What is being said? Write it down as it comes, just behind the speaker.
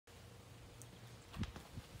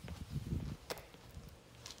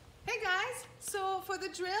for the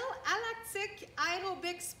drill,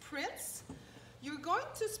 Alactic-Aerobic Sprints. You're going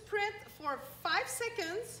to sprint for 5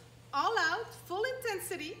 seconds, all out, full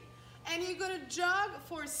intensity, and you're going to jog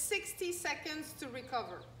for 60 seconds to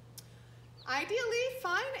recover. Ideally,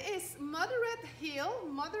 find a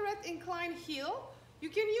moderate incline heel. You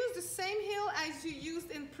can use the same heel as you used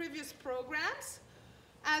in previous programs,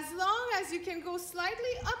 as long as you can go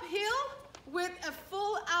slightly uphill with a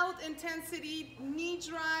full out intensity, knee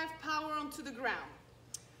drive, power onto the ground.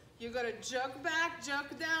 You're gonna jog back,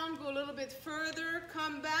 jog down, go a little bit further,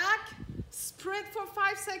 come back, sprint for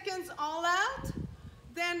 5 seconds all out,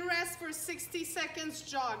 then rest for 60 seconds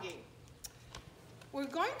jogging. We're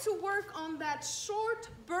going to work on that short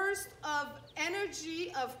burst of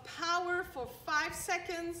energy, of power for 5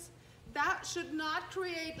 seconds. That should not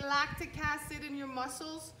create lactic acid in your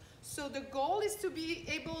muscles. So the goal is to be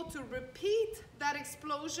able to repeat that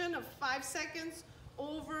explosion of 5 seconds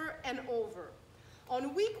over and over.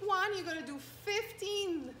 On week 1, you're gonna do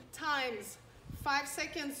 15 times 5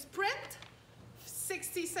 seconds sprint,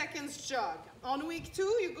 60 seconds jog. On week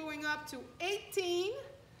 2, you're going up to 18.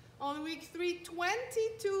 On week 3,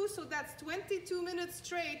 22, so that's 22 minutes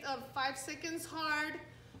straight of 5 seconds hard,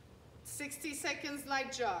 60 seconds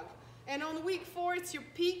light jog. And on week 4, it's your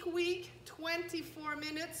peak week, 24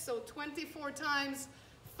 minutes, so 24 times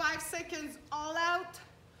 5 seconds all out,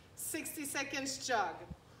 60 seconds jog.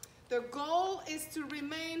 The goal is to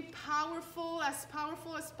remain powerful as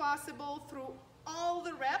possible through all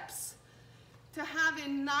the reps, to have a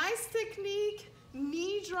nice technique,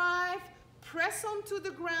 knee drive, press onto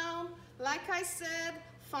the ground. Like I said,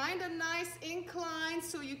 find a nice incline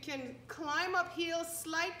so you can climb uphill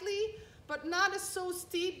slightly, but not so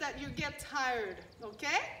steep that you get tired,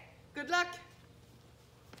 okay? Good luck.